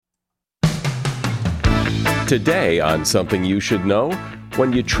Today on Something You Should Know,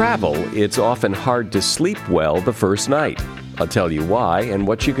 when you travel, it's often hard to sleep well the first night. I'll tell you why and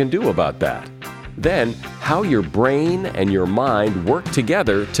what you can do about that. Then, how your brain and your mind work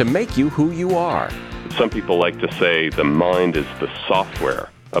together to make you who you are. Some people like to say the mind is the software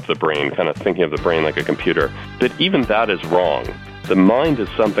of the brain, kind of thinking of the brain like a computer. But even that is wrong. The mind is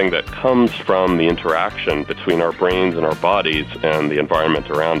something that comes from the interaction between our brains and our bodies and the environment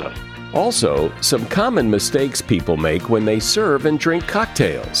around us. Also, some common mistakes people make when they serve and drink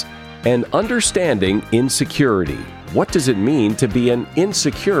cocktails. And understanding insecurity. What does it mean to be an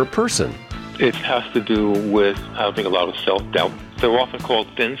insecure person? It has to do with having a lot of self-doubt. They're often called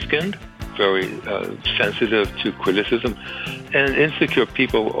thin-skinned, very sensitive to criticism. And insecure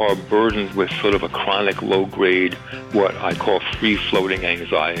people are burdened with sort of a chronic low-grade, what I call free-floating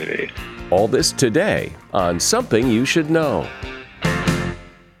anxiety. All this today on Something You Should Know.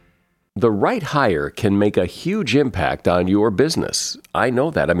 The right hire can make a huge impact on your business. I know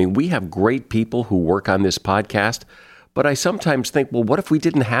that. I mean, we have great people who work on this podcast, but I sometimes think, well, what if we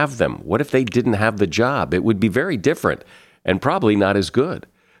didn't have them? What if they didn't have the job? It would be very different and probably not as good.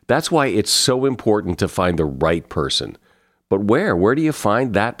 That's why it's so important to find the right person. But where? Where do you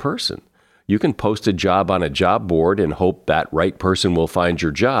find that person? You can post a job on a job board and hope that right person will find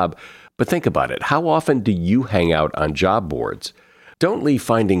your job. But think about it. How often do you hang out on job boards? Don't leave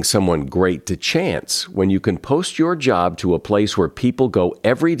finding someone great to chance when you can post your job to a place where people go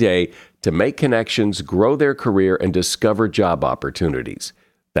every day to make connections, grow their career, and discover job opportunities.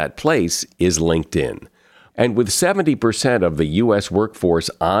 That place is LinkedIn. And with 70% of the U.S.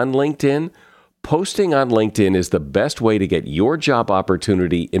 workforce on LinkedIn, posting on LinkedIn is the best way to get your job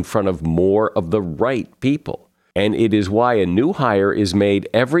opportunity in front of more of the right people. And it is why a new hire is made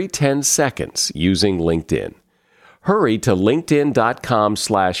every 10 seconds using LinkedIn. Hurry to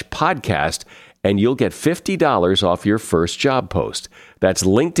linkedin.com/podcast and you'll get $50 off your first job post. That's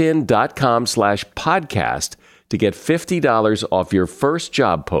linkedin.com/podcast to get $50 off your first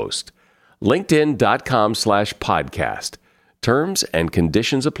job post. linkedin.com/podcast. Terms and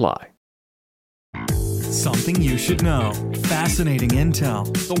conditions apply. Something you should know. Fascinating intel,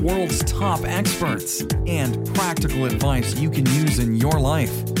 the world's top experts, and practical advice you can use in your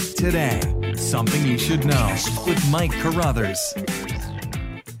life. Today, Something You Should Know with Mike Carruthers.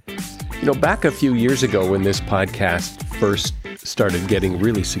 You know, back a few years ago when this podcast first started getting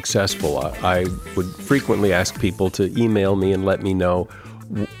really successful, I would frequently ask people to email me and let me know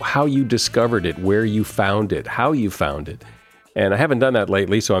how you discovered it, where you found it, how you found it. And I haven't done that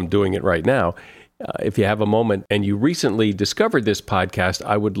lately, so I'm doing it right now. If you have a moment and you recently discovered this podcast,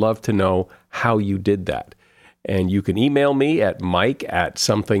 I would love to know how you did that. And you can email me at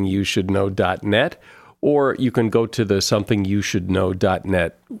mike@somethingyoushouldknow.net, or you can go to the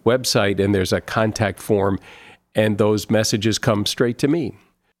somethingyoushouldknow.net website and there's a contact form and those messages come straight to me.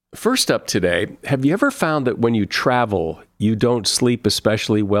 First up today, have you ever found that when you travel, you don't sleep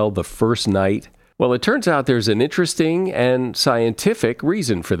especially well the first night? Well, it turns out there's an interesting and scientific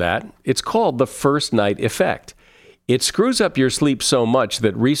reason for that. It's called the first night effect. It screws up your sleep so much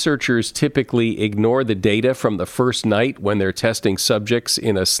that researchers typically ignore the data from the first night when they're testing subjects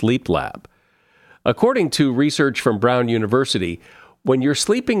in a sleep lab. According to research from Brown University, when you're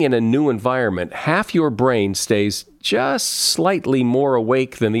sleeping in a new environment, half your brain stays just slightly more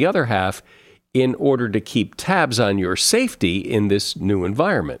awake than the other half in order to keep tabs on your safety in this new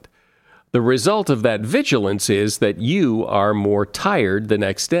environment. The result of that vigilance is that you are more tired the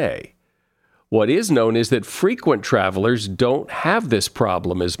next day. What is known is that frequent travelers don't have this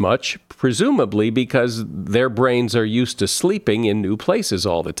problem as much, presumably because their brains are used to sleeping in new places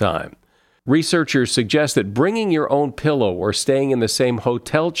all the time. Researchers suggest that bringing your own pillow or staying in the same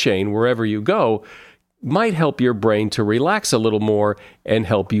hotel chain wherever you go might help your brain to relax a little more and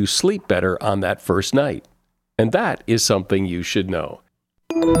help you sleep better on that first night. And that is something you should know.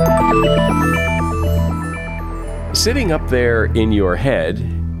 Sitting up there in your head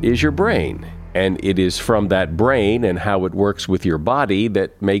is your brain, and it is from that brain and how it works with your body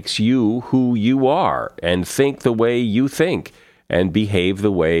that makes you who you are and think the way you think and behave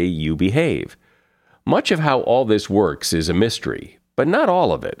the way you behave. Much of how all this works is a mystery, but not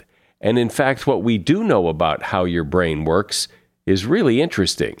all of it. And in fact, what we do know about how your brain works is really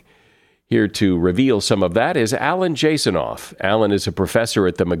interesting. Here to reveal some of that is Alan Jasanoff. Alan is a professor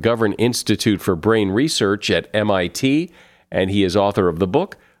at the McGovern Institute for Brain Research at MIT, and he is author of the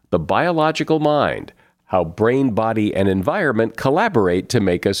book, The Biological Mind, How Brain, Body, and Environment Collaborate to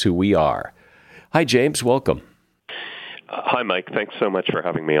Make Us Who We Are. Hi, James. Welcome. Hi, Mike. Thanks so much for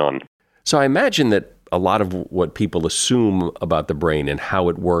having me on. So I imagine that a lot of what people assume about the brain and how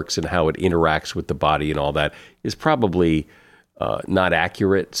it works and how it interacts with the body and all that is probably not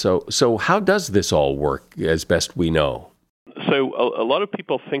accurate. So how does this all work as best we know? So a lot of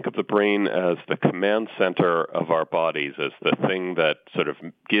people think of the brain as the command center of our bodies, as the thing that sort of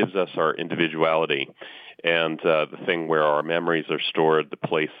gives us our individuality, and the thing where our memories are stored, the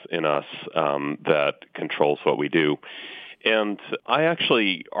place in us that controls what we do. And I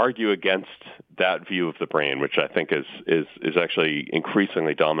actually argue against that view of the brain, which I think is actually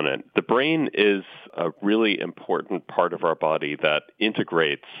increasingly dominant. The brain is a really important part of our body that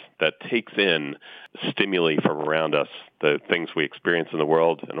integrates, that takes in stimuli from around us, the things we experience in the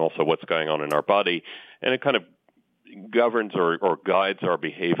world, and also what's going on in our body, and it kind of governs or guides our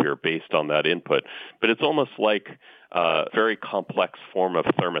behavior based on that input. But it's almost like a very complex form of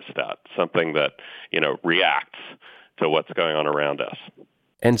thermostat, something that, reacts to what's going on around us.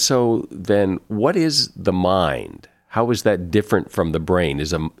 And so then what is the mind? How is that different from the brain?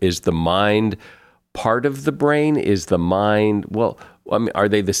 Is the mind part of the brain? Is the mind, are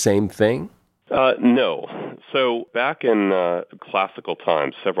they the same thing? No. So back in classical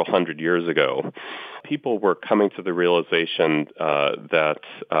times, several hundred years ago, people were coming to the realization that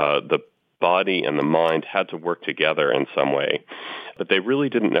the body and the mind had to work together in some way, but they really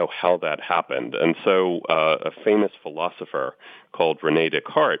didn't know how that happened. And so a famous philosopher called René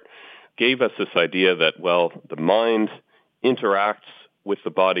Descartes gave us this idea that, the mind interacts with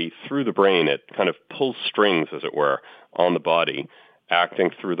the body through the brain. It kind of pulls strings, as it were, on the body, acting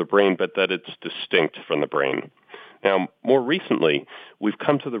through the brain, but that it's distinct from the brain. Now, more recently, we've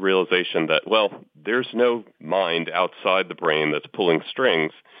come to the realization that, there's no mind outside the brain that's pulling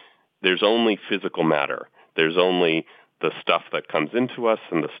strings. There's only physical matter. There's only the stuff that comes into us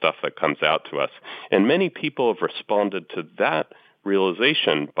and the stuff that comes out to us. And many people have responded to that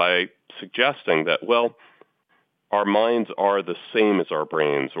realization by suggesting that, our minds are the same as our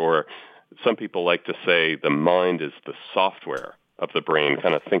brains, or some people like to say the mind is the software of the brain,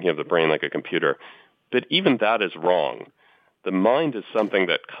 kind of thinking of the brain like a computer. But even that is wrong. The mind is something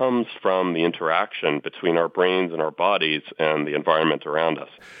that comes from the interaction between our brains and our bodies and the environment around us.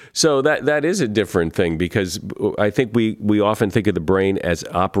 So that is a different thing, because I think we often think of the brain as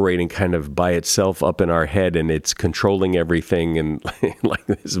operating kind of by itself up in our head, and it's controlling everything, and like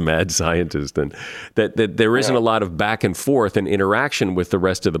this mad scientist, and that there isn't a lot of back and forth and interaction with the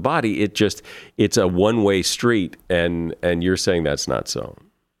rest of the body. It's a one-way street, and you're saying that's not so.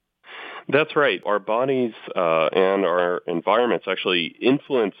 That's right. Our bodies and our environments actually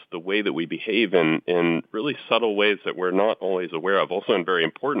influence the way that we behave in really subtle ways that we're not always aware of, also in very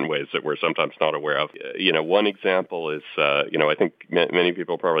important ways that we're sometimes not aware of. One example is, I think many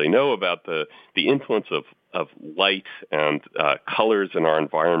people probably know about the influence of light and colors in our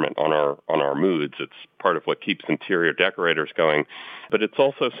environment on our moods. It's part of what keeps interior decorators going, but it's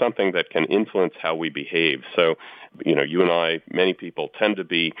also something that can influence how we behave. So, you and I, many people tend to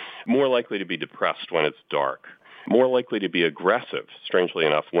be more likely to be depressed when it's dark, more likely to be aggressive, strangely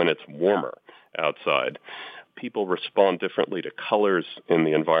enough, when it's warmer outside. People respond differently to colors in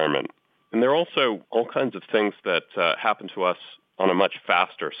the environment. And there are also all kinds of things that happen to us on a much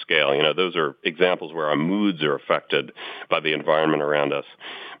faster scale. Those are examples where our moods are affected by the environment around us.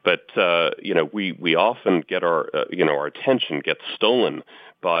 But, we often get our attention gets stolen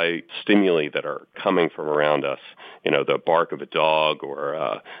by stimuli that are coming from around us, the bark of a dog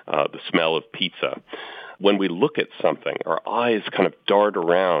or the smell of pizza. When we look at something, our eyes kind of dart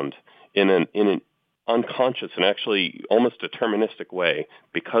around in an unconscious and actually almost deterministic way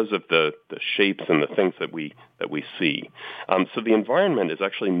because of the shapes and the things that we see. So the environment is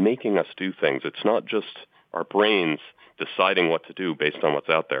actually making us do things. It's not just our brains deciding what to do based on what's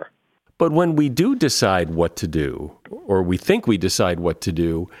out there. But when we do decide what to do, or we think we decide what to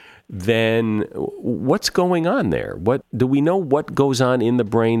do, then what's going on there? What do we know what goes on in the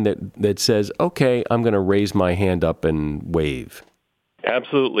brain that says, okay, I'm going to raise my hand up and wave?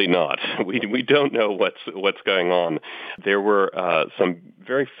 Absolutely not. We don't know what's going on. There were some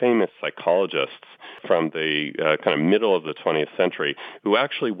very famous psychologists from the kind of middle of the 20th century who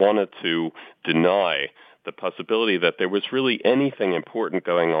actually wanted to deny the possibility that there was really anything important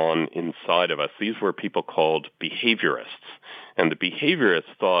going on inside of us. These were people called behaviorists. And the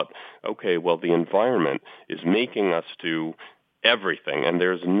behaviorists thought, okay, the environment is making us do everything, and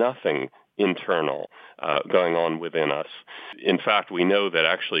there's nothing internal going on within us. In fact, we know that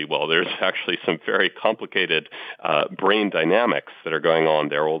there's actually some very complicated brain dynamics that are going on.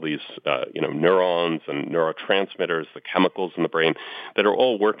 There are all these, neurons and neurotransmitters, the chemicals in the brain that are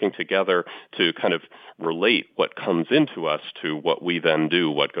all working together to kind of relate what comes into us to what we then do,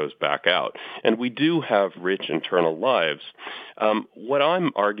 what goes back out. And we do have rich internal lives. What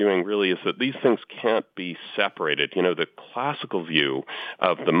I'm arguing really is that these things can't be separated. The classical view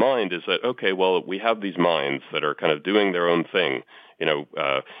of the mind is that, okay, well, we have these minds that are kind of doing their own thing.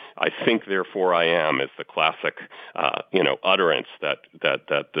 I think, therefore I am is the classic, utterance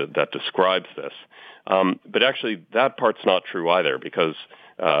that describes this. But actually, that part's not true either, because,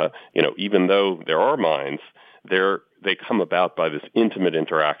 even though there are minds, they come about by this intimate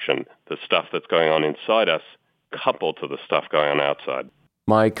interaction, the stuff that's going on inside us, coupled to the stuff going on outside.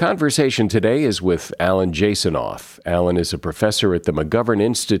 My conversation today is with Alan Jasanoff. Alan is a professor at the McGovern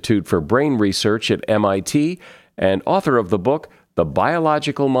Institute for Brain Research at MIT and author of the book, The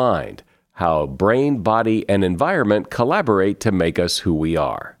Biological Mind: How Brain, Body, and Environment Collaborate to Make Us Who We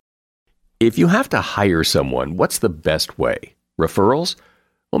Are. If you have to hire someone, what's the best way? Referrals?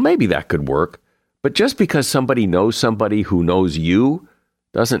 Well, maybe that could work. But just because somebody knows somebody who knows you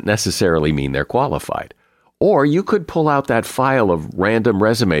doesn't necessarily mean they're qualified. Or you could pull out that file of random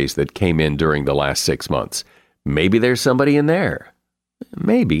resumes that came in during the last 6 months. Maybe there's somebody in there.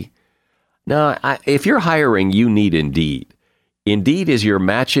 Maybe. Now, if you're hiring, you need Indeed. Indeed is your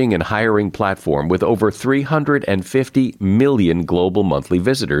matching and hiring platform with over 350 million global monthly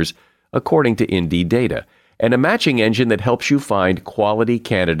visitors, according to Indeed data, and a matching engine that helps you find quality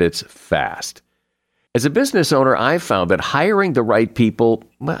candidates fast. As a business owner, I've found that hiring the right people,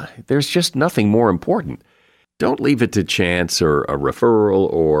 there's just nothing more important. Don't leave it to chance or a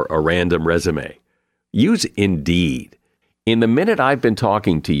referral or a random resume. Use Indeed. In the minute I've been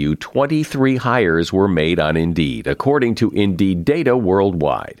talking to you, 23 hires were made on Indeed, according to Indeed data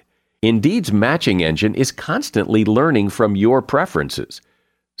worldwide. Indeed's matching engine is constantly learning from your preferences.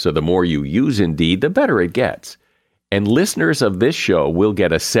 So the more you use Indeed, the better it gets. And listeners of this show will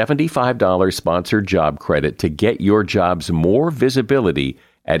get a $75 sponsored job credit to get your jobs more visibility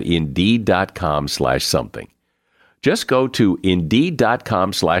at Indeed.com/something. Just go to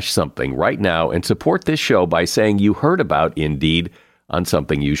Indeed.com/something right now and support this show by saying you heard about Indeed on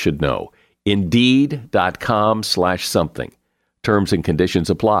Something You Should Know. Indeed.com/something. Terms and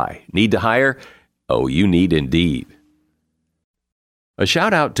conditions apply. Need to hire? Oh, you need Indeed. A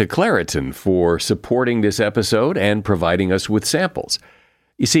shout out to Claritin for supporting this episode and providing us with samples.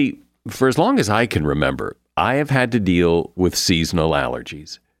 You see, for as long as I can remember, I have had to deal with seasonal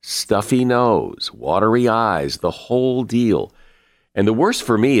allergies. Stuffy nose, watery eyes, the whole deal. And the worst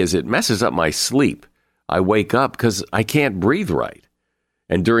for me is it messes up my sleep. I wake up because I can't breathe right.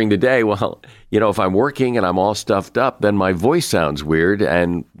 And during the day, if I'm working and I'm all stuffed up, then my voice sounds weird,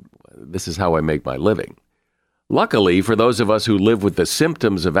 and this is how I make my living. Luckily, for those of us who live with the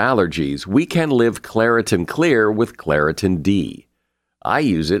symptoms of allergies, we can live Claritin Clear with Claritin D. I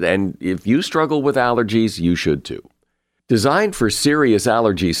use it, and if you struggle with allergies, you should too. Designed for serious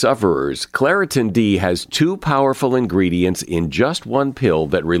allergy sufferers, Claritin D has 2 powerful ingredients in just one pill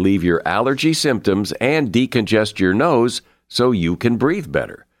that relieve your allergy symptoms and decongest your nose so you can breathe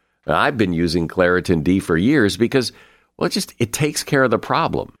better. Now, I've been using Claritin D for years because, it takes care of the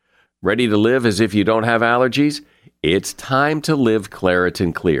problem. Ready to live as if you don't have allergies? It's time to live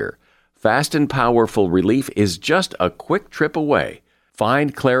Claritin Clear. Fast and powerful relief is just a quick trip away.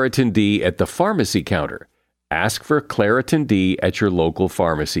 Find Claritin D at the pharmacy counter. Ask for Claritin D at your local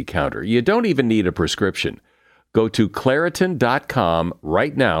pharmacy counter. You don't even need a prescription. Go to Claritin.com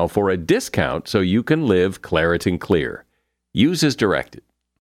right now for a discount so you can live Claritin Clear. Use as directed.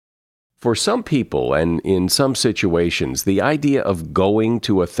 For some people and in some situations, the idea of going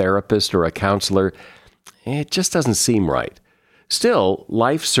to a therapist or a counselor, it just doesn't seem right. Still,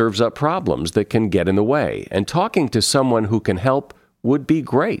 life serves up problems that can get in the way, and talking to someone who can help would be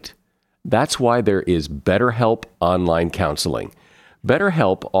great. That's why there is BetterHelp Online Counseling.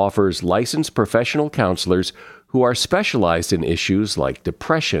 BetterHelp offers licensed professional counselors who are specialized in issues like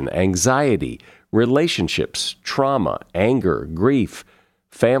depression, anxiety, relationships, trauma, anger, grief,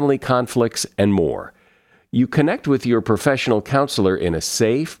 family conflicts, and more. You connect with your professional counselor in a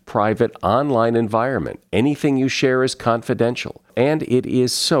safe, private, online environment. Anything you share is confidential, and it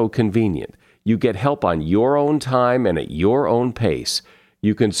is so convenient. You get help on your own time and at your own pace.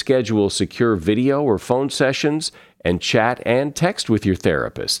 You can schedule secure video or phone sessions and chat and text with your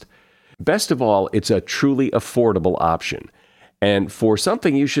therapist. Best of all, it's a truly affordable option. And for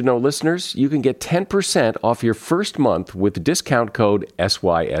Something You Should Know listeners, you can get 10% off your first month with discount code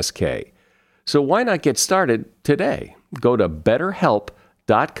SYSK. So why not get started today? Go to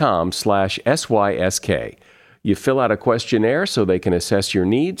betterhelp.com/SYSK. You fill out a questionnaire so they can assess your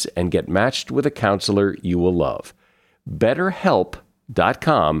needs and get matched with a counselor you will love.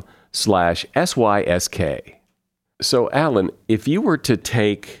 betterhelp.com/SYSK. So, Alan, if you were to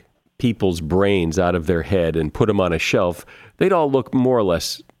take people's brains out of their head and put them on a shelf, they'd all look more or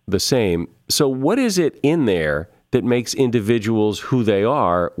less the same. So what is it in there that makes individuals who they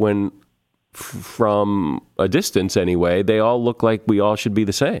are when, from a distance anyway, they all look like we all should be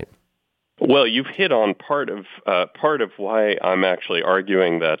the same? Well, you've hit on part of why I'm actually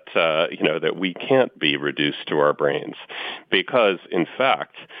arguing that that we can't be reduced to our brains, because in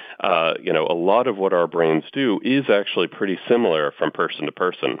fact, a lot of what our brains do is actually pretty similar from person to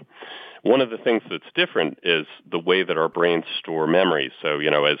person. One of the things that's different is the way that our brains store memories. So,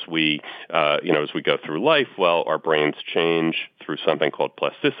 as we go through life, well, our brains change through something called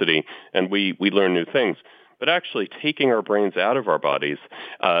plasticity, and we learn new things. But actually, taking our brains out of our bodies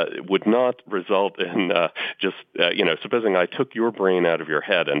would not result in supposing I took your brain out of your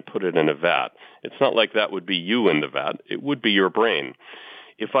head and put it in a vat. It's not like that would be you in the vat. It would be your brain.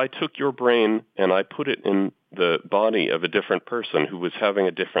 If I took your brain and I put it in the body of a different person who was having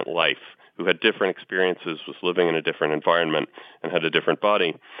a different life, who had different experiences, was living in a different environment, and had a different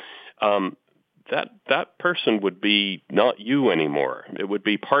body, that person would be not you anymore. It would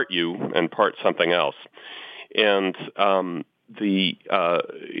be part you and part something else. And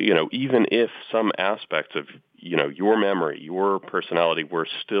even if some aspects of your memory, your personality were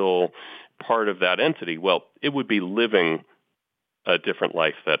still part of that entity, well, it would be living a different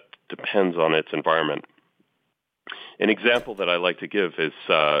life that depends on its environment. An example that I like to give is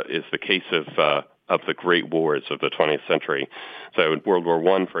the case of the Great Wars of the 20th century. So in World War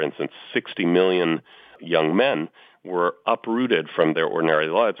I, for instance, 60 million young men were uprooted from their ordinary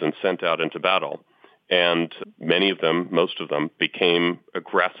lives and sent out into battle. And many of them, most of them, became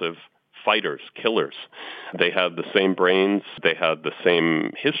aggressive fighters, killers. They had the same brains, they had the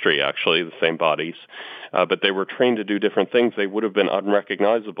same history, actually, the same bodies, but they were trained to do different things. They would have been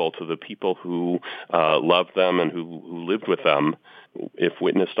unrecognizable to the people who loved them and who lived with them if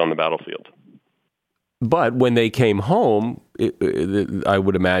witnessed on the battlefield. But when they came home, I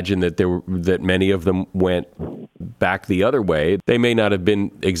would imagine that many of them went back the other way. They may not have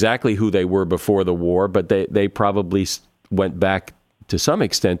been exactly who they were before the war, but they probably went back to some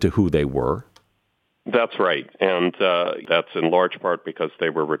extent to who they were. That's right. And that's in large part because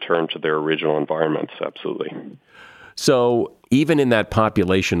they were returned to their original environments, absolutely. So even in that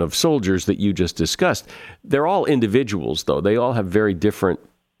population of soldiers that you just discussed, they're all individuals, though. They all have very different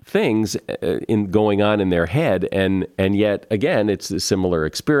things going on in their head, and yet, again, it's a similar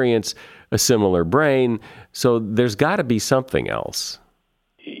experience, a similar brain, so there's got to be something else.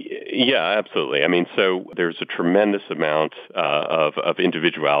 Yeah, absolutely. I mean, so there's a tremendous amount of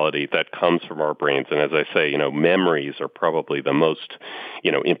individuality that comes from our brains, and as I say, memories are probably the most,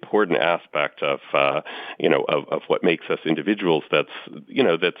 important aspect of what makes us individuals. That's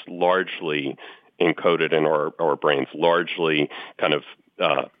largely encoded in our brains, largely kind of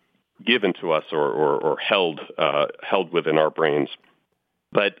given to us or held within our brains.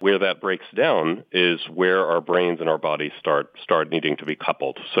 But where that breaks down is where our brains and our bodies start needing to be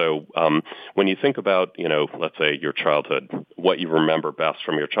coupled. So when you think about, let's say your childhood, what you remember best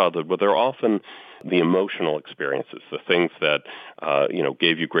from your childhood, well, they're often the emotional experiences, the things that,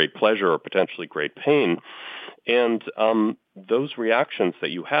 gave you great pleasure or potentially great pain. And those reactions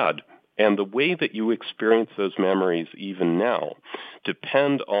that you had and the way that you experience those memories even now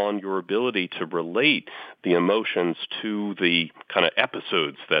depend on your ability to relate the emotions to the kind of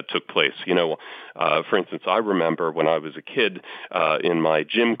episodes that took place. For instance, I remember when I was a kid in my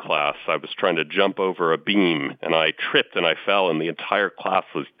gym class, I was trying to jump over a beam, and I tripped and I fell, and the entire class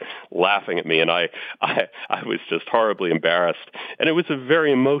was laughing at me, and I was just horribly embarrassed. And it was a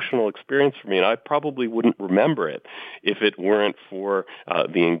very emotional experience for me, and I probably wouldn't remember it if it weren't for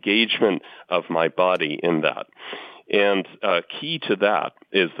the engagement of my body in that. And key to that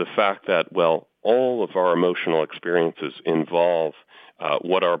is the fact that, well, all of our emotional experiences involve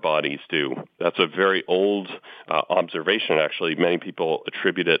what our bodies do. That's a very old observation, actually. Many people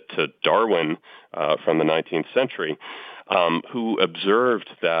attribute it to Darwin from the 19th century, who observed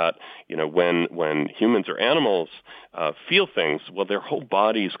that, when humans or animals feel things, well, their whole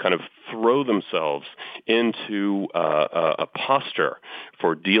bodies kind of throw themselves into a posture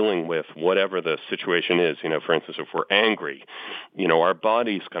for dealing with whatever the situation is. For instance, if we're angry, our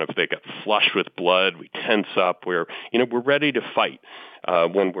bodies they get flushed with blood. We tense up. We're ready to fight.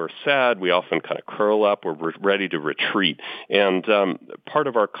 When we're sad, we often kind of curl up. We're ready to retreat. And part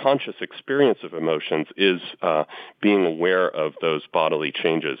of our conscious experience of emotions is being aware of those bodily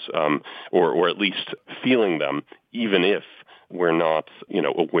changes, or at least feeling them, even if we're not,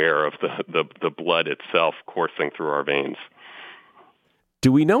 aware of the blood itself coursing through our veins.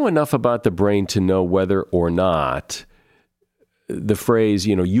 Do we know enough about the brain to know whether or not the phrase,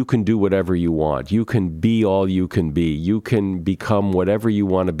 you can do whatever you want, you can be all you can be, you can become whatever you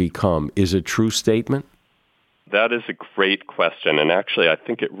want to become, is a true statement? That is a great question, and actually I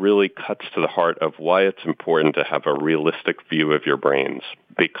think it really cuts to the heart of why it's important to have a realistic view of your brains,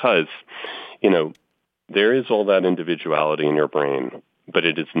 because, there is all that individuality in your brain, but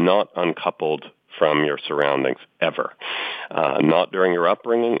it is not uncoupled from your surroundings ever, not during your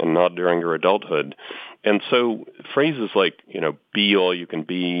upbringing and not during your adulthood. And so phrases like, be all you can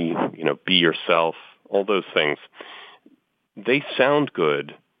be, be yourself, all those things, they sound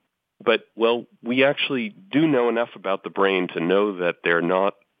good, but, we actually do know enough about the brain to know that they're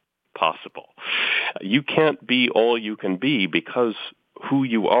not possible. You can't be all you can be because who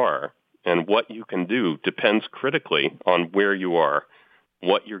you are and what you can do depends critically on where you are,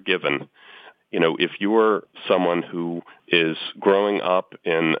 what you're given. If you're someone who is growing up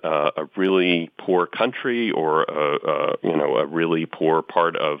in a really poor country or a really poor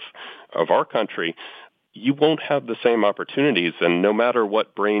part of our country, you won't have the same opportunities. And no matter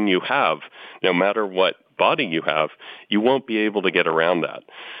what brain you have, no matter what body you have, you won't be able to get around that.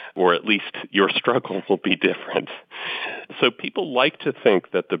 Or at least your struggle will be different. So people like to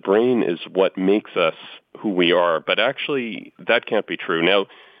think that the brain is what makes us who we are, but actually that can't be true. Now,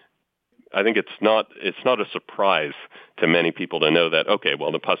 I think it's not a surprise to many people to know that,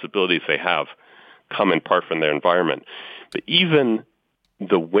 the possibilities they have come in part from their environment. But even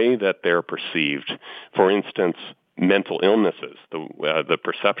the way that they're perceived, for instance, mental illnesses, the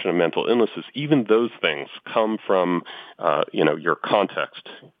perception of mental illnesses, even those things come from, your context,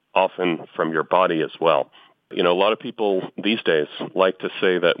 often from your body as well. A lot of people these days like to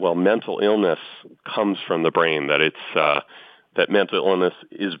say that, mental illness comes from the brain, that it's that mental illness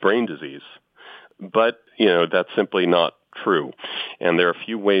is brain disease. But, that's simply not true. And there are a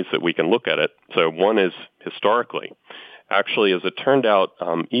few ways that we can look at it. So one is historically. Actually, as it turned out,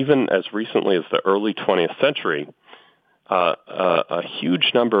 even as recently as the early 20th century, a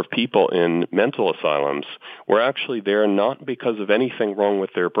huge number of people in mental asylums were actually there not because of anything wrong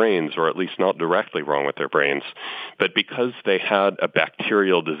with their brains, or at least not directly wrong with their brains, but because they had a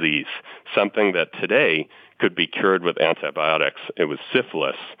bacterial disease, something that today could be cured with antibiotics. It was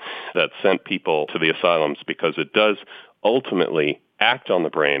syphilis that sent people to the asylums because it does ultimately act on the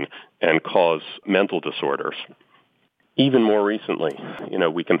brain and cause mental disorders. Even more recently,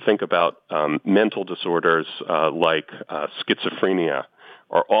 we can think about mental disorders like schizophrenia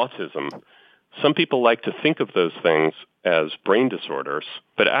or autism. Some people like to think of those things as brain disorders,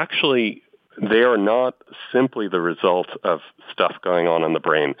 but actually they are not simply the result of stuff going on in the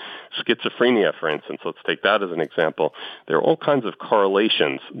brain. Schizophrenia, for instance, let's take that as an example. There are all kinds of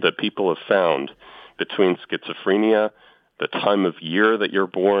correlations that people have found between schizophrenia, the time of year that you're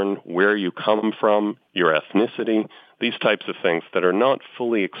born, where you come from, your ethnicity, these types of things that are not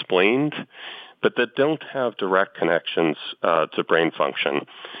fully explained, but that don't have direct connections to brain function.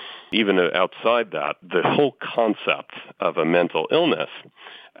 Even outside that, the whole concept of a mental illness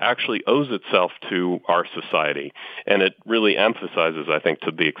actually owes itself to our society. And it really emphasizes, I think,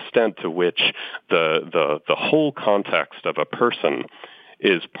 to the extent to which the whole context of a person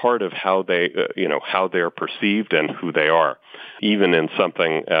is part of how they, how they're perceived and who they are, even in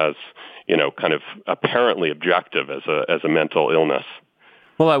something as, kind of apparently objective as a mental illness.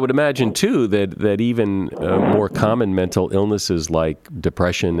 Well, I would imagine, too, that even more common mental illnesses like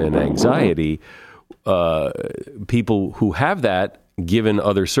depression and anxiety, people who have that, given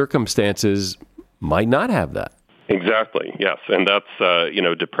other circumstances, might not have that. Exactly, yes. And that's,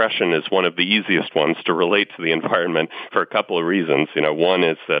 depression is one of the easiest ones to relate to the environment for a couple of reasons. One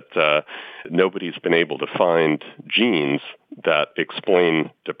is that nobody's been able to find genes that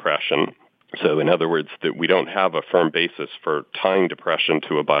explain depression. So in other words, that we don't have a firm basis for tying depression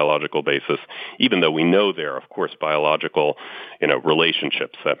to a biological basis, even though we know there are, of course, biological,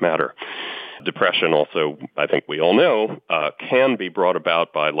 relationships that matter. Depression also, I think we all know, can be brought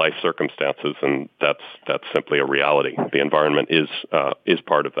about by life circumstances, and that's simply a reality. The environment is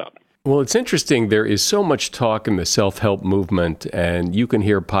part of that. Well, it's interesting. There is so much talk in the self-help movement, and you can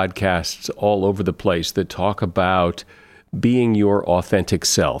hear podcasts all over the place that talk about being your authentic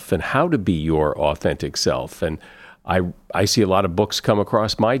self and how to be your authentic self. And I see a lot of books come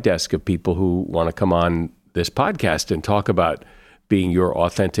across my desk of people who want to come on this podcast and talk about being your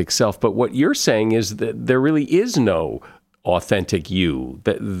authentic self. But what you're saying is that there really is no authentic you,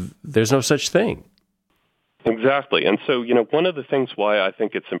 that there's no such thing. Exactly. And so, one of the things why I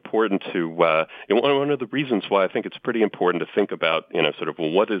think it's important to, one of the reasons why I think it's pretty important to think about, sort of,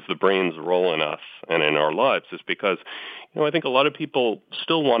 well, what is the brain's role in us and in our lives is because, I think a lot of people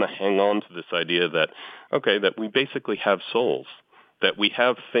still want to hang on to this idea that, okay, that we basically have souls, that we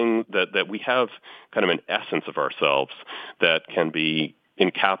have things, that we have kind of an essence of ourselves that can be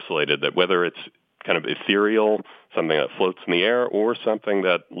encapsulated, that whether it's kind of ethereal, something that floats in the air, or something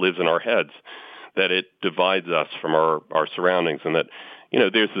that lives in our heads, that it divides us from our surroundings, and that,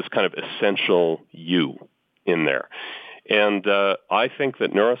 there's this kind of essential you in there. And I think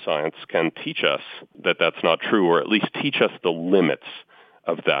that neuroscience can teach us that that's not true, or at least teach us the limits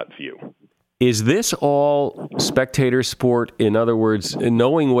of that view. Is this all spectator sport? In other words,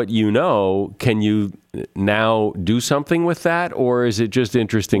 knowing what you know, can you now do something with that, or is it just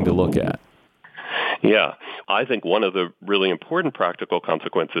interesting to look at? Yeah, I think one of the really important practical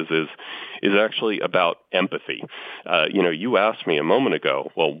consequences is actually about empathy. You asked me a moment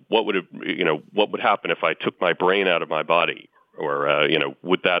ago, well, what would happen if I took my brain out of my body, or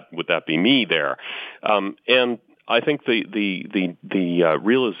would that be me there? And I think the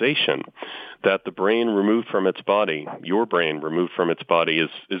realization that the brain removed from its body, your brain removed from its body,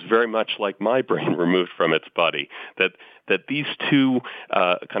 is very much like my brain removed from its body. That these two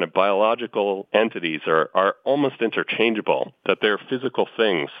kind of biological entities are almost interchangeable, that they're physical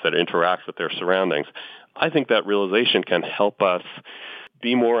things that interact with their surroundings. I think that realization can help us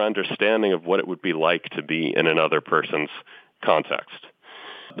be more understanding of what it would be like to be in another person's context.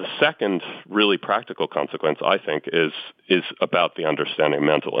 The second really practical consequence, I think, is about the understanding of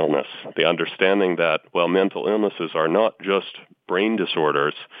mental illness. The understanding that, well, mental illnesses are not just brain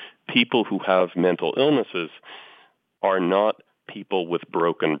disorders. People who have mental illnesses are not people with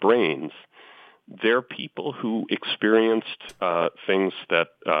broken brains. They're people who experienced things that,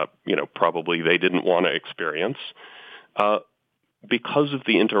 probably they didn't want to experience because of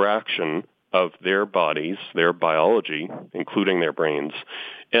the interaction of their bodies, their biology, including their brains,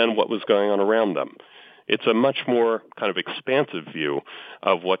 and what was going on around them. It's a much more kind of expansive view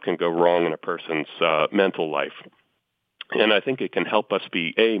of what can go wrong in a person's mental life. And I think it can help us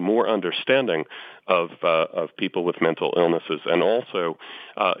be, more understanding of people with mental illnesses. And also,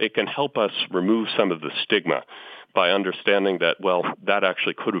 it can help us remove some of the stigma by understanding that, well, that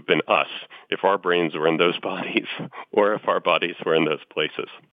actually could have been us if our brains were in those bodies or if our bodies were in those places.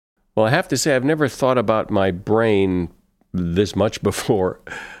 Well, I have to say, I've never thought about my brain this much before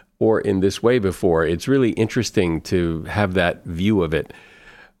or in this way before. It's really interesting to have that view of it.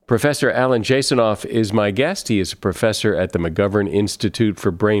 Professor Alan Jasanoff is my guest. He is a professor at the McGovern Institute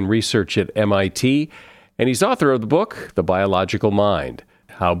for Brain Research at MIT, and he's author of the book, The Biological Mind: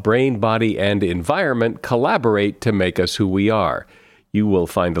 How Brain, Body, and Environment Collaborate to Make Us Who We Are. You will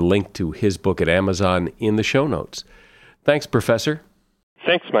find a link to his book at Amazon in the show notes. Thanks, Professor.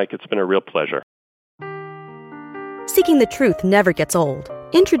 Thanks, Mike. It's been a real pleasure. Seeking the truth never gets old.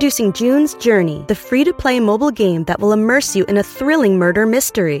 Introducing June's Journey, the free-to-play mobile game that will immerse you in a thrilling murder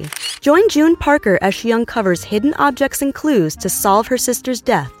mystery. Join June Parker as she uncovers hidden objects and clues to solve her sister's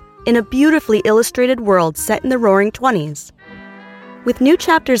death in a beautifully illustrated world set in the Roaring '20s. With new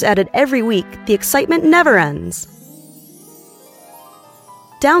chapters added every week, the excitement never ends.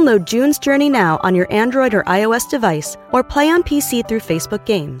 Download June's Journey now on your Android or iOS device, or play on PC through Facebook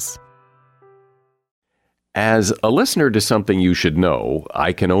Games. As a listener to Something You Should Know,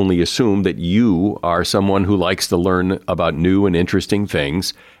 I can only assume that you are someone who likes to learn about new and interesting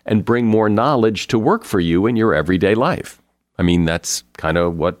things and bring more knowledge to work for you in your everyday life. I mean, that's kind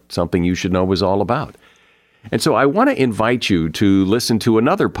of what Something You Should Know is all about. And so I want to invite you to listen to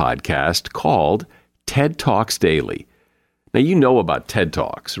another podcast called TED Talks Daily. Now, you know about TED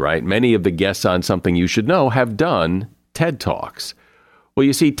Talks, right? Many of the guests on Something You Should Know have done TED Talks. Well,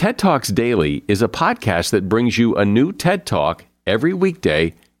 you see, TED Talks Daily is a podcast that brings you a new TED Talk every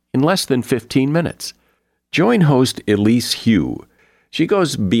weekday in less than 15 minutes. Join host Elise Hu. She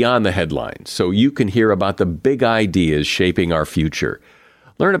goes beyond the headlines, so you can hear about the big ideas shaping our future.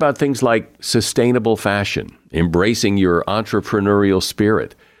 Learn about things like sustainable fashion, embracing your entrepreneurial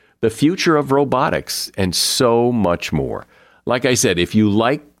spirit, the future of robotics, and so much more. Like I said, if you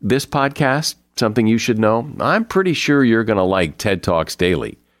like this podcast, Something You Should Know, I'm pretty sure you're going to like TED Talks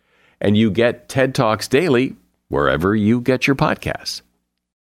Daily. And you get TED Talks daily wherever you get your podcasts.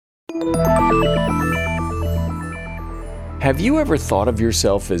 Have you ever thought of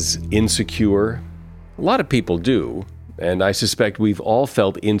yourself as insecure? A lot of people do, and I suspect we've all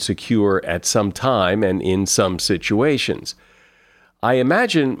felt insecure at some time and in some situations. I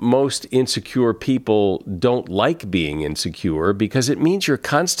imagine most insecure people don't like being insecure because it means you're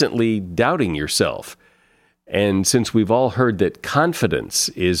constantly doubting yourself. And since we've all heard that confidence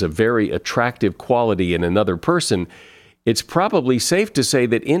is a very attractive quality in another person, it's probably safe to say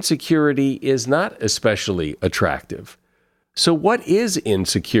that insecurity is not especially attractive. So what is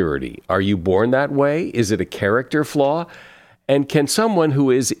insecurity? Are you born that way? Is it a character flaw? And can someone who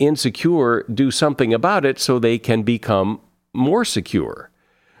is insecure do something about it so they can become more secure?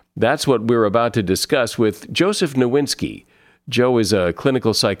 That's what we're about to discuss with Joseph Nowinski. Joe is a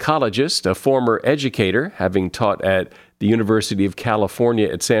clinical psychologist, a former educator, having taught at the University of California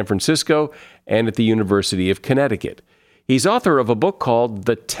at San Francisco and at the University of Connecticut. He's author of a book called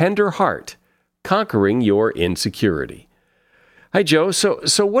The Tender Heart: Conquering Your Insecurity. Hi, Joe.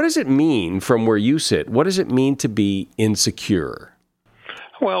 So what does it mean from where you sit? What does it mean to be insecure?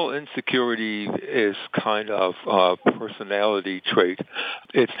 Well, insecurity is kind of a personality trait.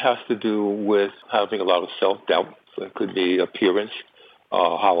 It has to do with having a lot of self-doubt. So it could be appearance,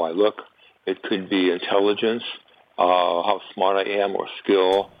 how I look. It could be intelligence, how smart I am, or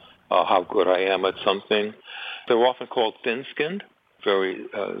skill, how good I am at something. They're often called thin-skinned, very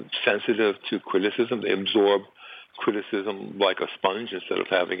sensitive to criticism. They absorb criticism like a sponge instead of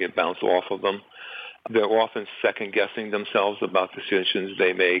having it bounce off of them. They're often second-guessing themselves about decisions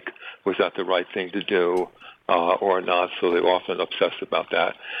they make. Was that the right thing to do or not? So they're often obsessed about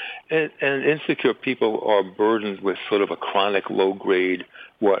that. And insecure people are burdened with sort of a chronic low-grade,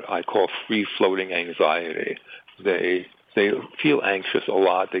 what I call free-floating anxiety. They feel anxious a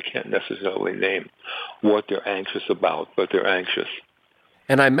lot. They can't necessarily name what they're anxious about, but they're anxious.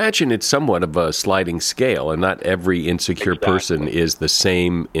 And I imagine it's somewhat of a sliding scale, and not every insecure person is the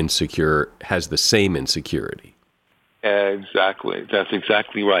same insecure, has the same insecurity. Exactly. That's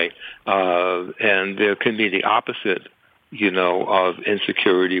exactly right. And there can be the opposite, of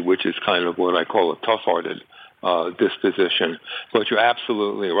insecurity, which is kind of what I call a tough-hearted disposition. But you're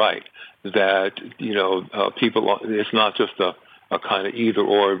absolutely right that, people, it's not just a kind of either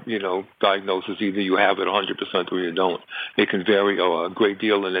or, diagnosis. Either you have it 100% or you don't. It can vary a great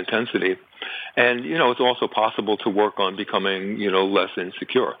deal in intensity. And, it's also possible to work on becoming, less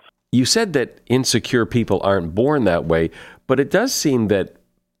insecure. You said that insecure people aren't born that way, but it does seem that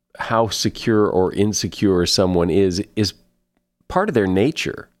how secure or insecure someone is part of their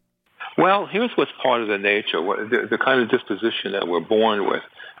nature. Well, here's what's part of the nature, the kind of disposition that we're born with.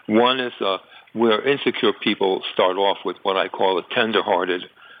 One is where insecure people start off with what I call a tender-hearted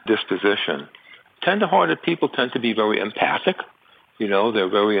disposition. Tender-hearted people tend to be very empathic. They're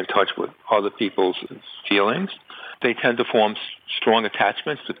very in touch with other people's feelings. They tend to form strong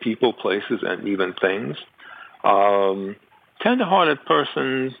attachments to people, places, and even things. Tender-hearted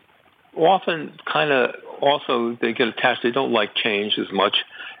persons often they get attached. They don't like change as much.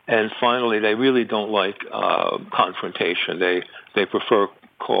 And finally, they really don't like confrontation. They prefer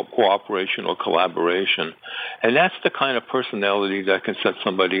cooperation or collaboration. And that's the kind of personality that can set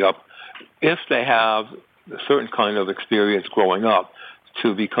somebody up if they have a certain kind of experience growing up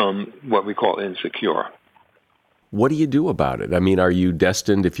to become what we call insecure. What do you do about it? I mean, are you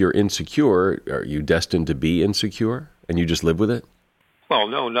destined, if you're insecure, are you destined to be insecure and you just live with it? Well,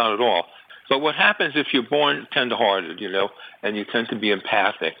 no, not at all. But what happens if you're born tender-hearted, and you tend to be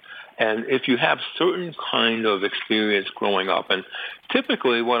empathic, and if you have certain kind of experience growing up, and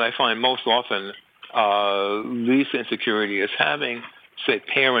typically what I find most often leads to insecurity is having, say,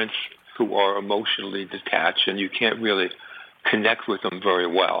 parents who are emotionally detached and you can't really connect with them very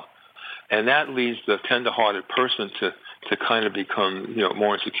well. And that leads the tender-hearted person to kind of become,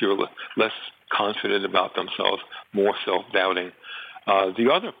 more insecure, less confident about themselves, more self-doubting. The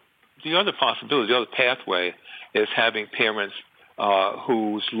other possibility, the other pathway is having parents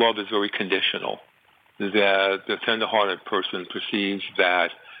whose love is very conditional. That the tender-hearted person perceives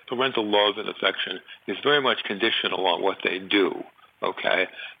that parental love and affection is very much conditional on what they do. Okay,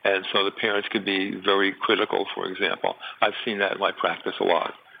 and so the parents could be very critical. For example, I've seen that in my practice a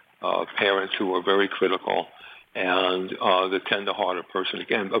lot. Parents who are very critical, and the tender-hearted person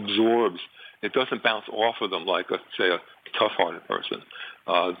again absorbs. It doesn't bounce off of them like, say, a tough-hearted person.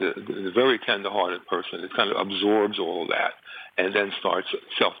 The very tender-hearted person, it kind of absorbs all of that and then starts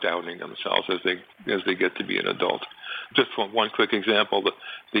self-doubting themselves as they get to be an adult. Just one quick example,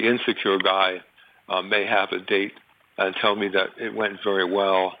 the insecure guy may have a date and tell me that it went very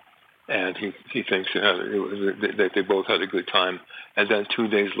well, and he thinks that they both had a good time. And then 2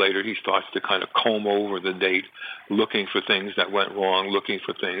 days later, he starts to kind of comb over the date, looking for things that went wrong, looking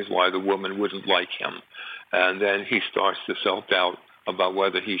for things why the woman wouldn't like him. And then he starts to self-doubt about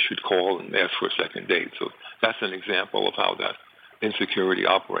whether he should call and ask for a second date. So that's an example of how that insecurity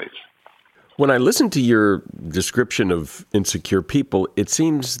operates. When I listen to your description of insecure people, it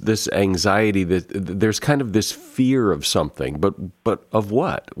seems this anxiety that there's kind of this fear of something, but of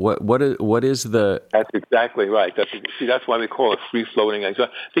what? What is the? That's exactly right. That's why we call it free-floating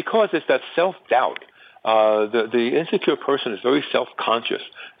anxiety, because it's that self-doubt. The insecure person is very self-conscious.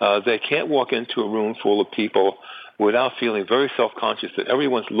 They can't walk into a room full of people without feeling very self-conscious that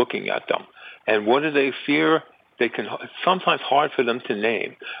everyone's looking at them. And what do they fear? It's sometimes hard for them to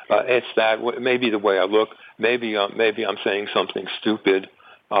name. It's that maybe the way I look, maybe I'm saying something stupid,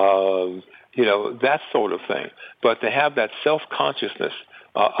 that sort of thing. But they have that self-consciousness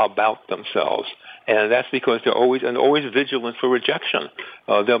about themselves, and that's because they're always vigilant for rejection.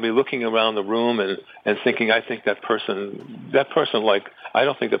 They'll be looking around the room and thinking, I don't think that person likes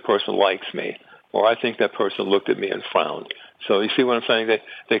me, or I think that person looked at me and frowned. So you see what I'm saying?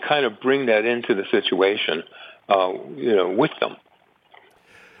 They kind of bring that into the situation. With them.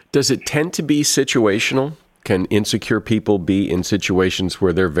 Does it tend to be situational? Can insecure people be in situations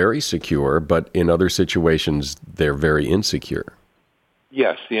where they're very secure, but in other situations they're very insecure?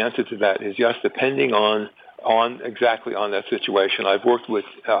 Yes, the answer to that is yes, depending on exactly on that situation. I've worked with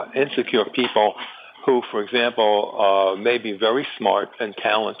insecure people who, for example, may be very smart and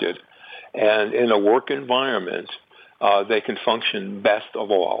talented, and in a work environment, they can function best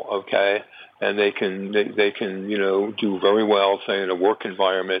of all, okay? And they can do very well, say, in a work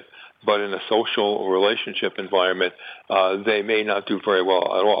environment, but in a social or relationship environment, they may not do very well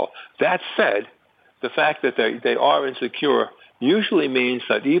at all. That said, the fact that they are insecure usually means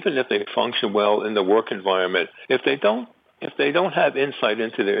that even if they function well in the work environment, if they don't have insight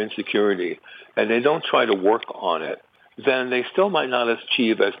into their insecurity and they don't try to work on it, then they still might not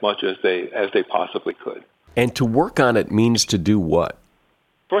achieve as much as they possibly could. And to work on it means to do what?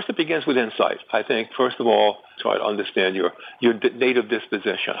 First, it begins with insight. I think, first of all, try to understand your native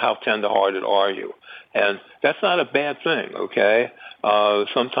disposition. How tender-hearted are you? And that's not a bad thing, okay?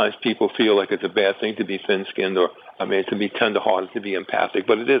 Sometimes people feel like it's a bad thing to be thin-skinned to be tender-hearted, to be empathic,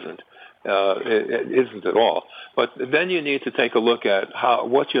 but it isn't. It isn't at all. But then you need to take a look at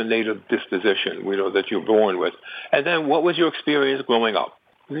what's your native disposition, that you're born with. And then what was your experience growing up?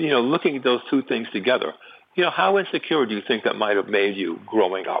 Looking at those two things together. How insecure do you think that might have made you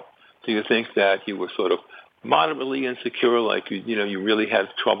growing up? Do you think that you were sort of moderately insecure, like you really had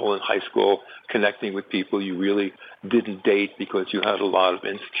trouble in high school connecting with people, you really didn't date because you had a lot of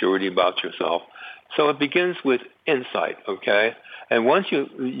insecurity about yourself? So it begins with insight, okay? And once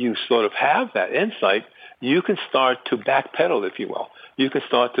you sort of have that insight, you can start to backpedal, if you will. You can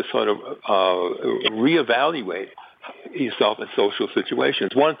start to sort of reevaluate yourself in social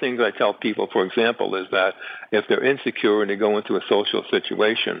situations. One thing that I tell people, for example, is that if they're insecure and they go into a social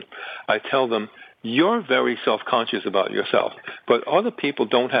situation, I tell them, you're very self-conscious about yourself, but other people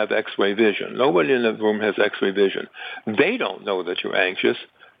don't have X-ray vision. Nobody in the room has X-ray vision. They don't know that you're anxious.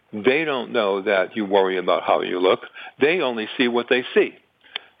 They don't know that you worry about how you look. They only see what they see.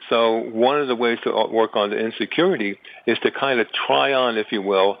 So one of the ways to work on the insecurity is to kind of try on, if you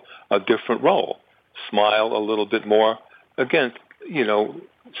will, a different role. Smile a little bit more. Again,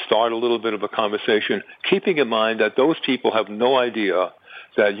 start a little bit of a conversation, keeping in mind that those people have no idea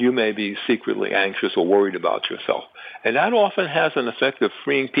that you may be secretly anxious or worried about yourself. And that often has an effect of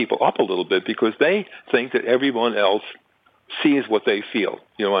freeing people up a little bit because they think that everyone else sees what they feel.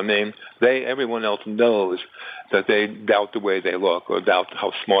 You know what I mean? Everyone else knows that they doubt the way they look or doubt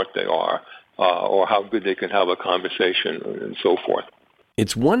how smart they are or how good they can have a conversation and so forth.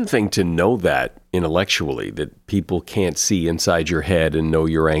 It's one thing to know that intellectually, that people can't see inside your head and know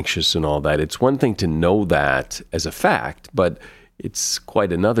you're anxious and all that. It's one thing to know that as a fact, but it's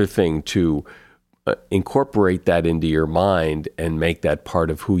quite another thing to incorporate that into your mind and make that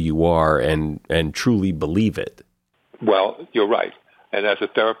part of who you are and truly believe it. Well, you're right. And as a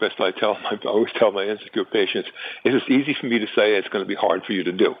therapist, I always tell my insecure patients, it is easy for me to say, it's going to be hard for you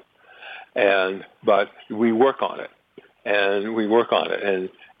to do. But we work on it. And we work on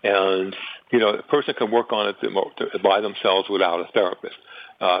it. And a person can work on it by themselves without a therapist.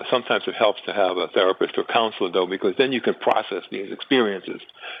 Sometimes it helps to have a therapist or counselor, though, because then you can process these experiences.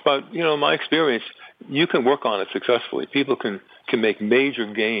 But, my experience, you can work on it successfully. People can make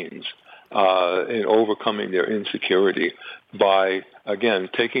major gains in overcoming their insecurity by, again,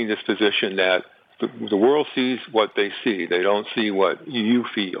 taking this position that the world sees what they see. They don't see what you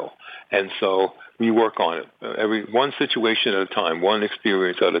feel. And so we work on it, every one situation at a time, one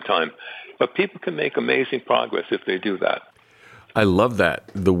experience at a time. But people can make amazing progress if they do that. I love that.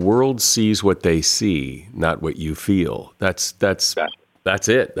 The world sees what they see, not what you feel. That's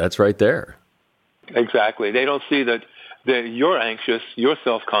it. That's right there. Exactly. They don't see that you're anxious, you're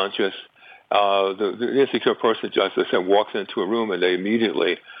self-conscious. The insecure person, just as I said, walks into a room and they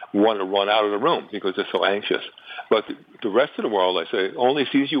immediately want to run out of the room because they're so anxious. But the rest of the world, I say, only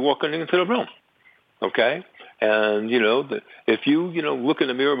sees you walking into the room. Okay? And, if you, look in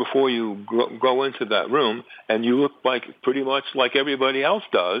the mirror before you go into that room and you look pretty much like everybody else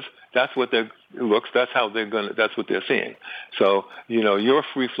does, that's what that's what they're seeing. So, your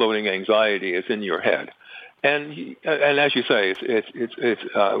free-floating anxiety is in your head. And as you say, it's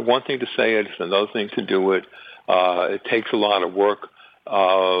one thing to say it, it's another thing to do it. It takes a lot of work.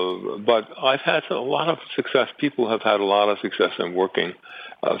 But I've had a lot of success. People have had a lot of success in working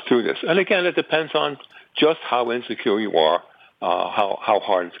through this. And again, it depends on just how insecure you are, how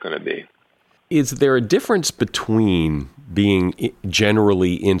hard it's going to be. Is there a difference between being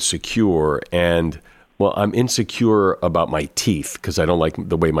generally insecure and, well, I'm insecure about my teeth because I don't like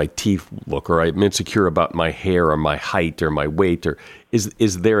the way my teeth look, or I'm insecure about my hair or my height or my weight, or is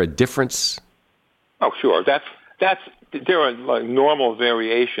there a difference? Oh, sure. There are like normal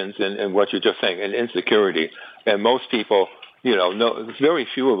variations in what you're just saying, in insecurity. And most people, very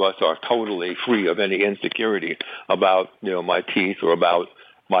few of us are totally free of any insecurity about, my teeth or about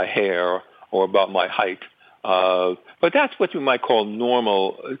my hair or about my height. But that's what you might call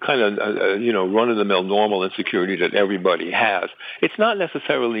normal, kind of, run-of-the-mill normal insecurity that everybody has. It's not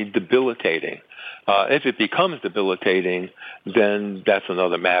necessarily debilitating. If it becomes debilitating, then that's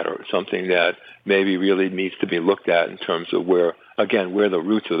another matter. It's something that maybe really needs to be looked at in terms of where the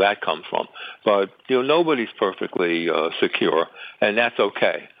roots of that come from. But, nobody's perfectly secure, and that's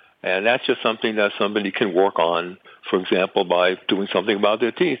okay. And that's just something that somebody can work on, for example, by doing something about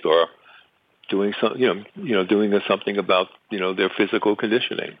their teeth or doing something about, their physical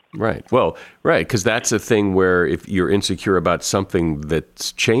conditioning. Right. Well, right. Because that's a thing where if you're insecure about something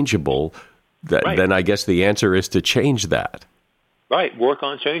that's changeable, then I guess the answer is to change that. Right. Work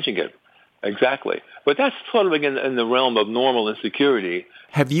on changing it. Exactly. But that's sort of in the realm of normal insecurity.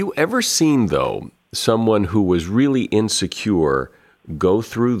 Have you ever seen, though, someone who was really insecure go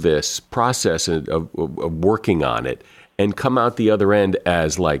through this process of working on it and come out the other end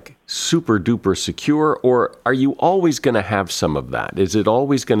as like super duper secure? Or are you always going to have some of that? Is it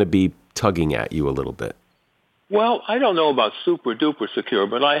always going to be tugging at you a little bit? Well, I don't know about super duper secure,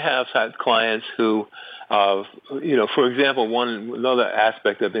 but I have had clients who, for example, another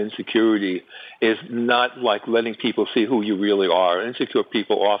aspect of insecurity is not like letting people see who you really are. Insecure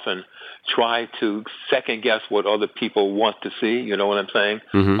people often try to second guess what other people want to see, you know what I'm saying,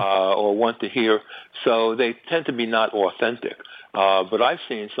 or want to hear. So they tend to be not authentic. But I've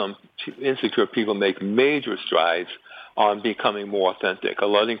seen some insecure people make major strides on becoming more authentic,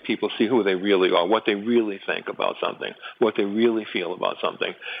 on letting people see who they really are, what they really think about something, what they really feel about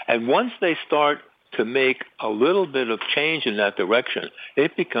something. And once they start to make a little bit of change in that direction,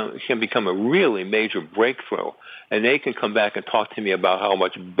 it can become a really major breakthrough. And they can come back and talk to me about how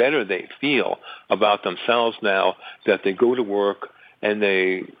much better they feel about themselves now that they go to work and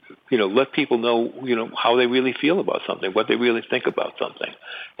they, let people know, how they really feel about something, what they really think about something.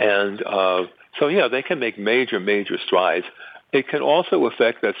 And so, they can make major, major strides. It can also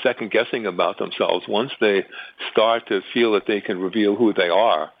affect that second guessing about themselves. Once they start to feel that they can reveal who they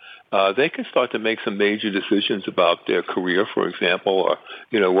are, they can start to make some major decisions about their career, for example, or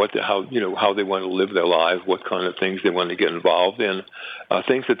how they want to live their lives, what kind of things they want to get involved in,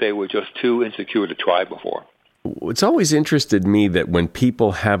 things that they were just too insecure to try before. It's always interested me that when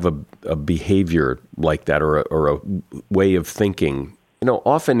people have a behavior like that or a way of thinking,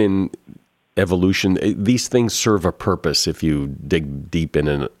 often in evolution, these things serve a purpose if you dig deep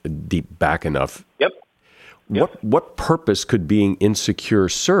back enough. Yep. What purpose could being insecure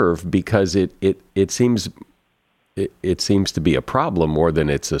serve? Because it seems to be a problem more than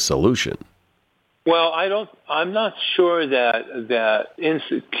it's a solution. Well, I'm not sure that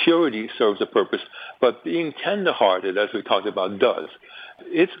insecurity serves a purpose, but being tenderhearted, as we talked about, does.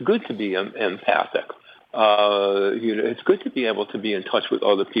 It's good to be empathic. It's good to be able to be in touch with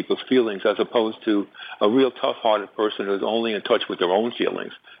other people's feelings as opposed to a real tough-hearted person who's only in touch with their own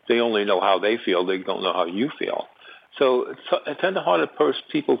feelings. They only know how they feel. They don't know how you feel. So tender-hearted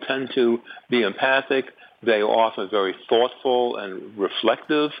people tend to be empathic. They are often very thoughtful and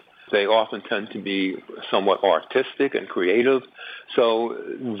reflective. They often tend to be somewhat artistic and creative. So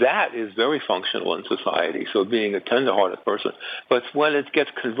that is very functional in society, so being a tender-hearted person. But when it gets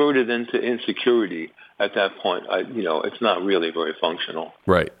converted into insecurity, at that point, it's not really very functional.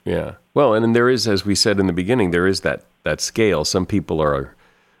 Right, yeah. Well, and then there is, as we said in the beginning, there is that scale. Some people are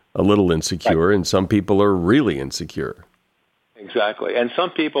a little insecure, right, and some people are really insecure. Exactly. And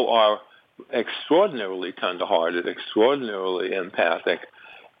some people are extraordinarily tender-hearted, extraordinarily empathic,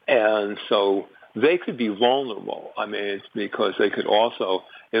 and so they could be vulnerable. I mean, it's because they could also,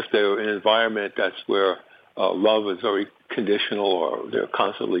 if they're in an environment that's where love is very conditional or they're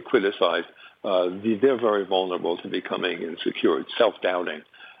constantly criticized, they're very vulnerable to becoming insecure, self-doubting.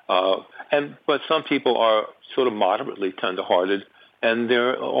 But some people are sort of moderately tender-hearted, and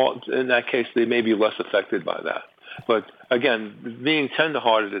in that case, they may be less affected by that. But again, being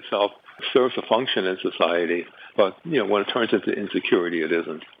tender-hearted itself serves a function in society, but when it turns into insecurity, it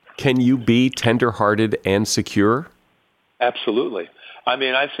isn't. Can you be tender-hearted and secure? Absolutely. I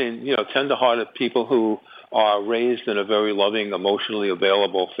mean, I've seen tender-hearted people who are raised in a very loving, emotionally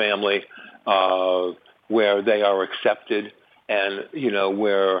available family, where they are accepted, and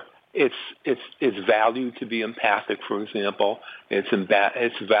where it's valued to be empathic, for example.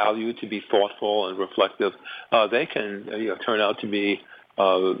 It's valued to be thoughtful and reflective. They can turn out to be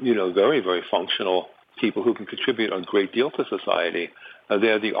very, very functional people who can contribute a great deal to society.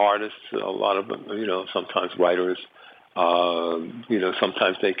 They're the artists, a lot of them, sometimes writers.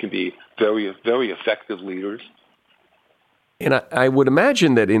 Sometimes they can be very, very effective leaders. And I would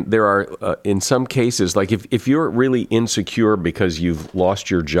imagine that there are, in some cases, like if you're really insecure because you've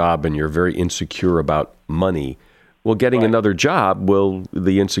lost your job and you're very insecure about money, well, getting another job,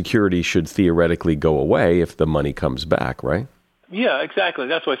 the insecurity should theoretically go away if the money comes back, right? Yeah, exactly.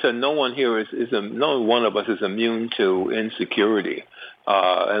 That's why I said no one here no one of us is immune to insecurity.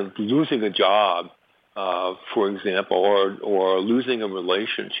 And losing a job, for example, or losing a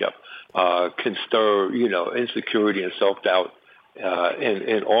relationship can stir, insecurity and self-doubt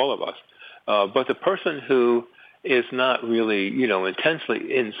in all of us. But the person who is not really,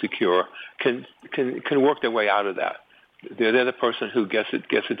 intensely insecure can work their way out of that. They're the person who gets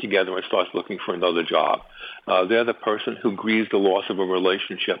it together and starts looking for another job. They're the person who grieves the loss of a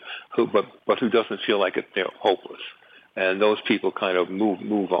relationship, but who doesn't feel like they're hopeless. And those people kind of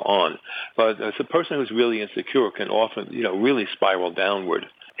move on. But the person who's really insecure can often, really spiral downward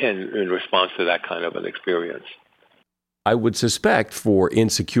in response to that kind of an experience. I would suspect for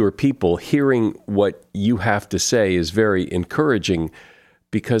insecure people, hearing what you have to say is very encouraging,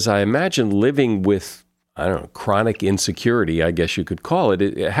 because I imagine living with, chronic insecurity, I guess you could call it.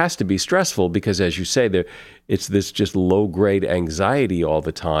 It has to be stressful because, as you say, it's this just low-grade anxiety all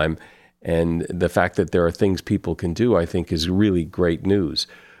the time. And the fact that there are things people can do, I think, is really great news.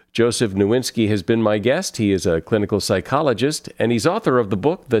 Joseph Nowinski has been my guest. He is a clinical psychologist, and he's author of the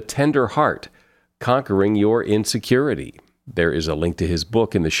book, The Tender Heart, Conquering Your Insecurity. There is a link to his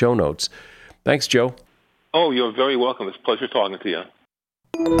book in the show notes. Thanks, Joe. Oh, you're very welcome. It's a pleasure talking to you.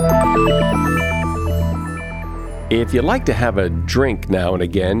 If you like to have a drink now and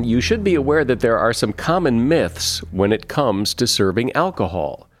again, you should be aware that there are some common myths when it comes to serving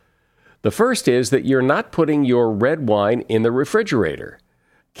alcohol. The first is that you're not putting your red wine in the refrigerator.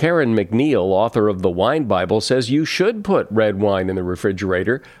 Karen McNeil, author of The Wine Bible, says you should put red wine in the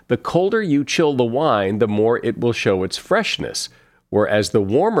refrigerator. The colder you chill the wine, the more it will show its freshness, whereas the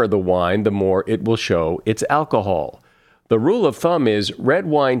warmer the wine, the more it will show its alcohol. The rule of thumb is red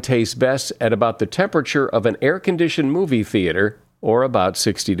wine tastes best at about the temperature of an air-conditioned movie theater, or about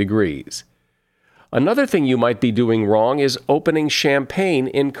 60 degrees. Another thing you might be doing wrong is opening champagne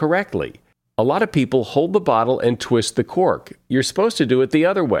incorrectly. A lot of people hold the bottle and twist the cork. You're supposed to do it the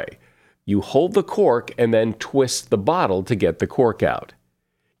other way. You hold the cork and then twist the bottle to get the cork out.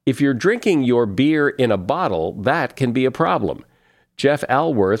 If you're drinking your beer in a bottle, that can be a problem. Jeff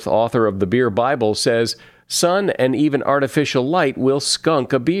Alworth, author of the Beer Bible, says, sun and even artificial light will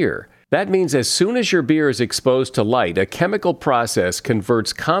skunk a beer. That means as soon as your beer is exposed to light, a chemical process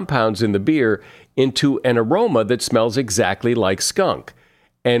converts compounds in the beer into an aroma that smells exactly like skunk.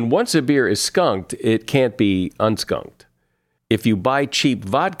 And once a beer is skunked, it can't be unskunked. If you buy cheap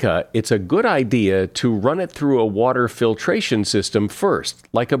vodka, it's a good idea to run it through a water filtration system first,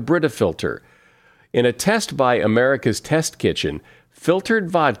 like a Brita filter. In a test by America's Test Kitchen, filtered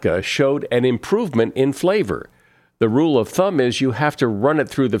vodka showed an improvement in flavor. The rule of thumb is you have to run it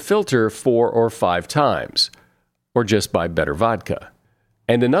through the filter 4 or 5 times, or just buy better vodka.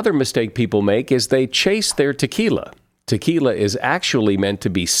 And another mistake people make is they chase their tequila. Tequila is actually meant to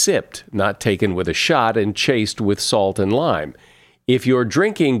be sipped, not taken with a shot and chased with salt and lime. If you're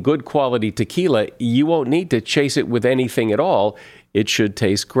drinking good quality tequila, you won't need to chase it with anything at all. It should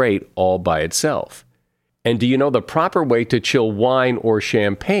taste great all by itself. And do you know the proper way to chill wine or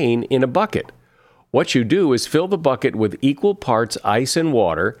champagne in a bucket? What you do is fill the bucket with equal parts ice and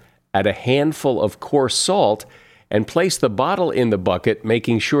water, add a handful of coarse salt, and place the bottle in the bucket,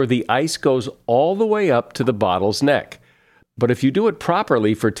 making sure the ice goes all the way up to the bottle's neck. But if you do it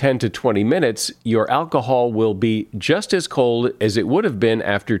properly for 10 to 20 minutes, your alcohol will be just as cold as it would have been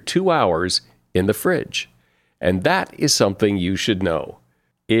after 2 hours in the fridge. And that is something you should know.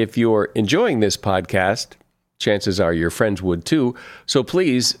 If you're enjoying this podcast, chances are your friends would too, so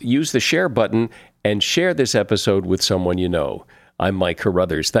please use the share button and share this episode with someone you know. I'm Mike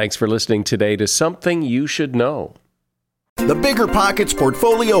Carruthers. Thanks for listening today to Something You Should Know. The Bigger Pockets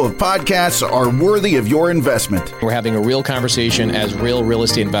portfolio of podcasts are worthy of your investment. We're having a real conversation as real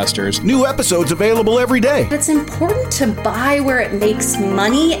estate investors. New episodes available every day. It's important to buy where it makes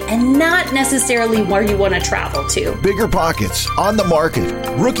money and not necessarily where you want to travel to. Bigger Pockets, On the Market,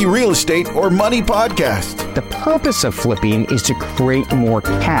 Rookie Real Estate, or Money Podcast. The purpose of flipping is to create more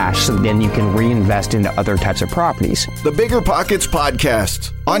cash so then you can reinvest into other types of properties. The Bigger Pockets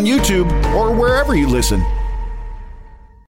Podcast on YouTube or wherever you listen.